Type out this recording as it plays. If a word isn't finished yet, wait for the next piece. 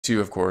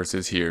2, of course,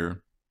 is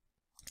here,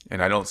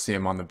 and I don't see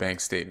them on the bank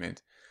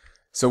statement.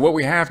 So what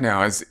we have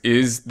now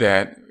is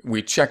that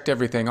we checked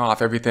everything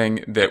off.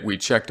 Everything that we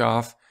checked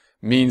off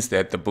means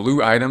that the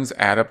blue items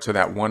add up to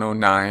that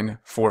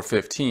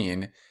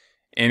 109,415.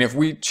 And if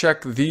we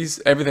check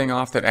everything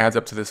off that adds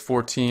up to this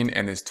 14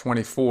 and this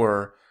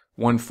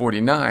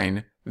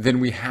 24,149, then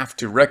we have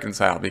to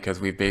reconcile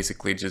because we've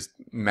basically just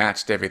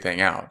matched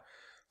everything out.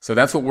 So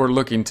that's what we're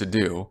looking to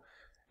do.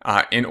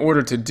 In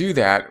order to do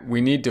that,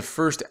 we need to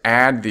first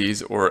add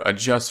these or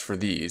adjust for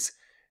these.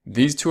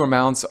 These two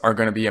amounts are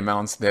going to be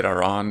amounts that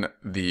are on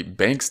the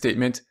bank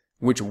statement,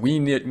 which we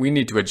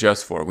need to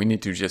adjust for. We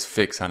need to just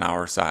fix on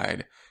our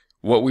side.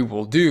 What we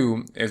will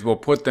do is we'll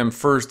put them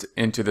first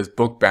into this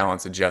book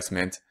balance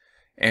adjustment,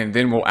 and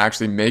then we'll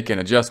actually make an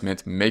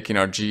adjustment, making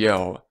our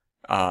GL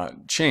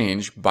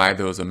change by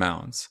those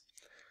amounts.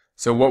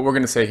 So what we're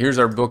going to say, here's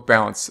our book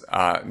balance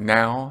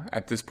now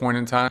at this point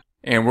in time,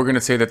 and we're going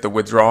to say that the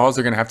withdrawals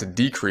are going to have to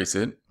decrease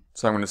it.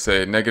 So I'm going to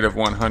say negative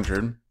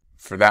 100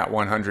 for that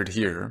 100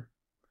 here.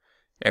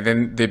 And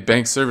then the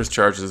bank service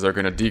charges are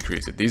going to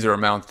decrease it. These are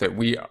amounts that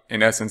we,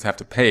 in essence, have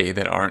to pay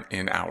that aren't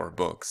in our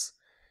books.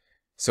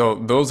 So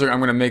I'm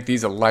going to make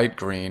these a light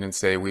green and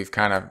say we've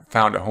kind of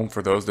found a home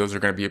for those. Those are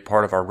going to be a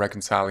part of our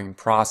reconciling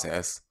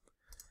process.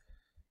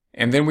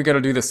 And then we got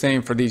to do the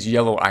same for these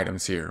yellow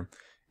items here.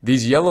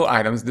 These yellow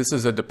items, this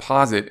is a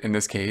deposit in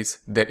this case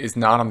that is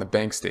not on the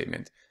bank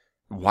statement.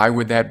 Why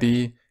would that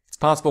be? It's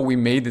possible we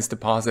made this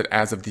deposit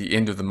as of the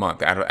end of the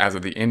month, as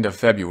of the end of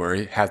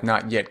February, has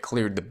not yet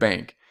cleared the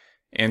bank.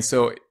 And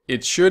so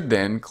it should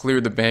then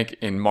clear the bank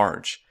in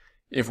March.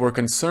 If we're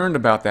concerned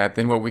about that,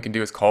 then what we can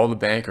do is call the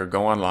bank or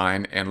go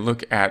online and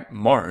look at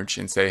March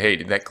and say, hey,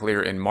 did that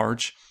clear in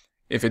March?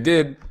 If it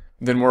did,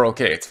 then we're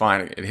okay. It's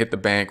fine. It hit the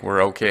bank.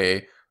 We're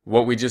okay.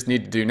 What we just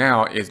need to do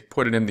now is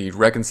put it in the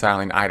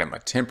reconciling item, a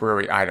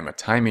temporary item, a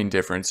timing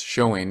difference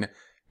showing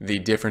the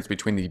difference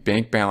between the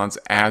bank balance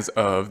as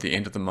of the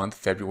end of the month,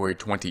 February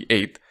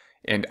 28th,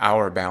 and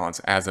our balance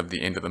as of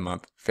the end of the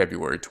month,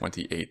 February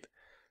 28th.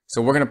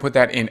 So we're going to put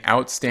that in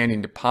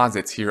outstanding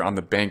deposits here on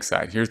the bank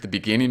side. Here's the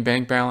beginning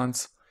bank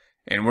balance.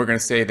 And we're going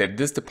to say that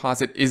this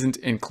deposit isn't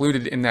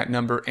included in that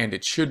number, and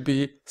it should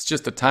be. It's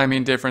just a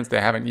timing difference.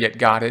 They haven't yet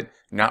got it.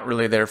 Not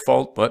really their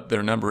fault, but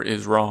their number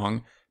is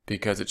wrong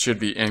because it should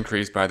be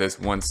increased by this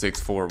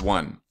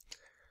 1641.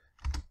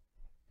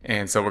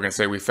 And so we're going to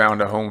say we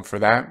found a home for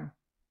that.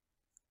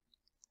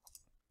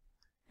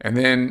 And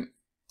then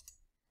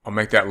I'll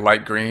make that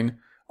light green.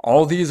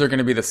 All these are going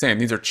to be the same.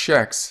 These are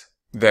checks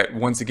that,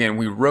 once again,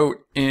 we wrote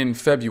in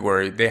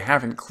February. They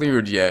haven't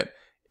cleared yet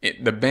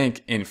the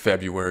bank in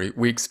February.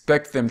 We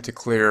expect them to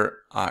clear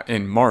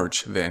in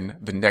March, then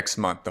the next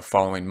month, the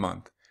following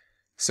month.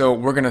 So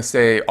we're going to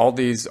say all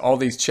these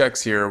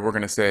checks here, we're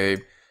going to say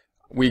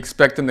we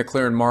expect them to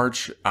clear in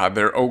March.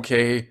 They're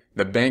okay.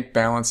 The bank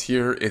balance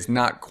here is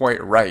not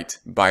quite right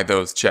by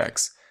those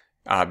checks.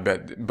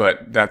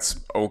 But that's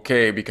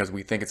okay because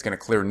we think it's going to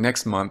clear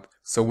next month.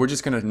 So we're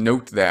just going to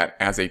note that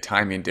as a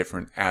timing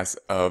difference as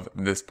of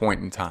this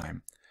point in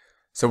time.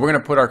 So we're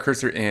going to put our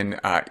cursor in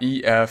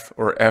EF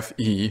or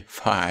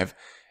FE5,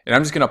 and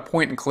I'm just going to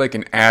point and click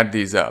and add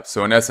these up.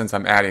 So in essence,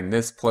 I'm adding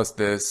this plus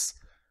this,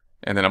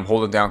 and then I'm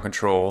holding down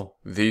Control,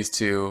 these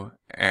two,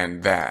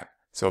 and that.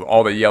 So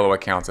all the yellow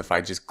accounts, if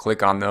I just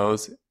click on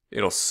those,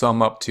 it'll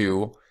sum up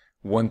to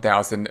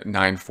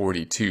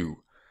 1,942.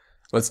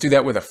 Let's do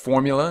that with a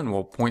formula, and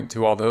we'll point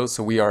to all those.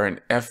 So we are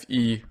in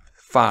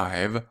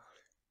FE5.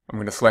 I'm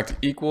going to select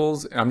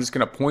equals, and I'm just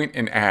going to point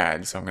and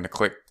add. So I'm going to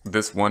click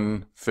this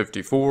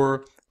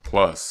 154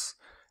 plus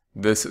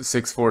this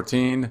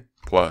 614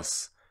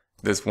 plus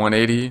this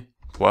 180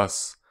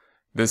 plus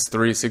this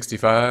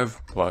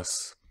 365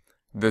 plus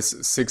this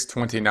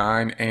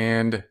 629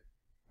 and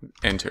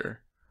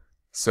enter.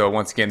 So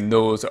once again,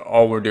 those,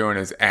 all we're doing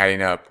is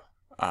adding up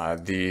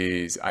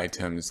these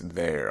items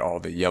there,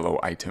 all the yellow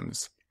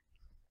items.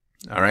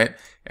 All right,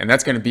 and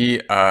that's going to be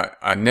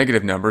a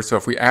negative number. So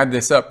if we add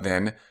this up,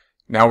 then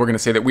now we're going to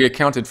say that we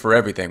accounted for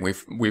everything.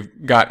 We've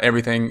got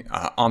everything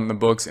on the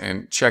books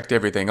and checked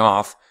everything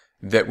off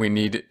that we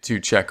need to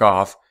check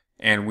off,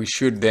 and we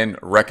should then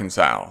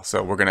reconcile.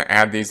 So we're going to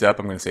add these up.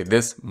 I'm going to say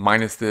this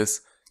minus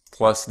this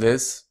plus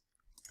this.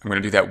 I'm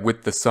going to do that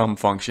with the sum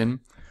function.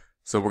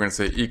 So we're going to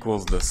say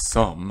equals the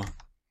sum,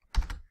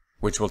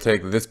 which will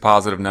take this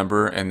positive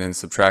number and then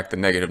subtract the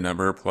negative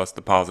number plus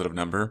the positive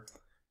number.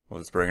 We'll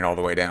just bring it all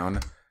the way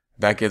down.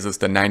 That gives us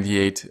the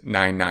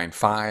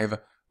 98,995.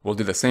 We'll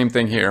do the same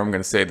thing here. I'm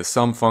going to say the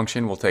sum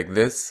function will take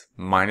this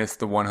minus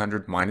the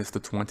 100 minus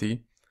the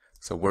 20.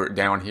 So we're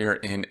down here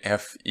in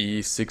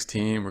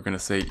FE16. We're going to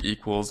say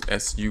equals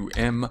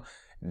SUM.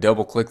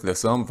 Double click the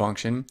sum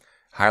function.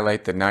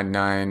 Highlight the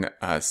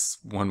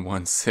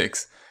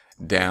 99,116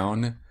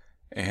 down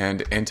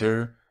and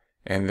enter.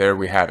 And there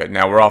we have it.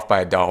 Now we're off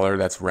by $1.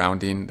 That's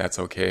rounding. That's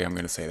okay. I'm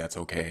going to say that's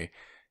okay.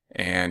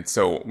 And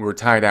so we're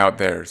tied out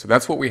there. So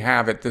that's what we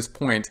have at this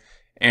point.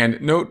 And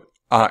note,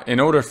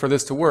 in order for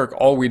this to work,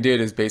 all we did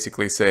is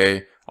basically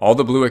say all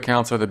the blue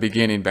accounts are the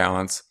beginning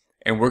balance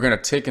and we're going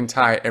to tick and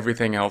tie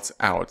everything else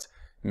out,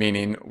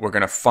 meaning we're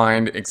going to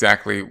find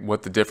exactly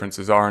what the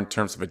differences are in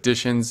terms of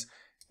additions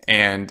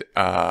and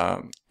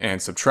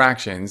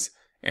subtractions,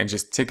 and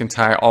just tick and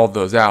tie all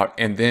those out,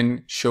 and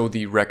then show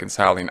the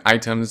reconciling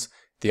items,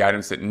 the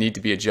items that need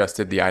to be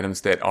adjusted, the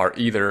items that are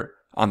either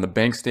on the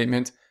bank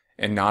statement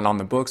and not on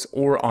the books,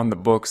 or on the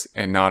books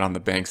and not on the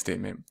bank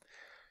statement.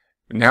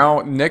 Now,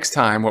 next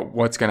time,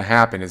 what's going to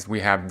happen is we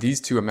have these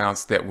two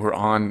amounts that were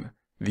on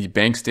the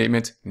bank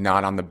statement,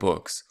 not on the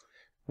books.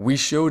 We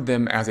showed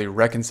them as a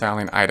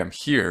reconciling item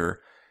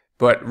here,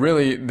 but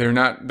really they're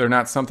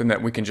not something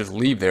that we can just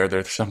leave there.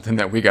 They're something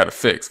that we got to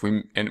fix.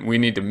 We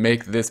need to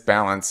make this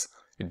balance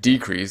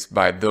decrease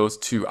by those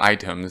two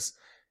items,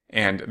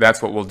 and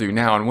that's what we'll do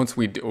now. And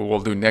we'll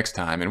do next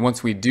time. And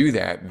once we do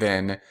that,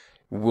 then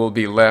we'll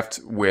be left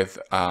with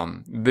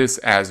this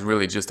as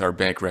really just our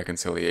bank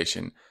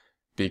reconciliation,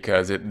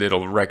 because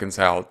it'll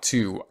reconcile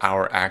to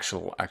our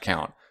actual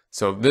account.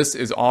 So this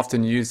is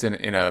often used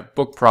in a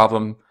book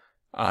problem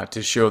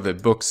to show the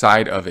book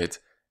side of it,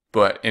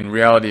 but in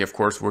reality, of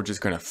course, we're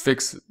just going to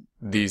fix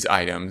these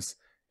items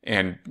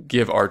and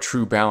give our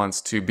true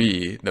balance to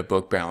be the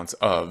book balance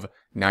of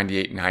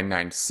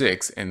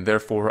 98,996, and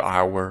therefore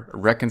our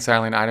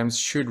reconciling items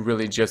should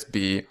really just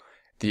be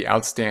the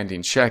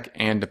outstanding check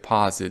and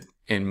deposit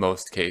in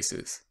most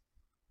cases.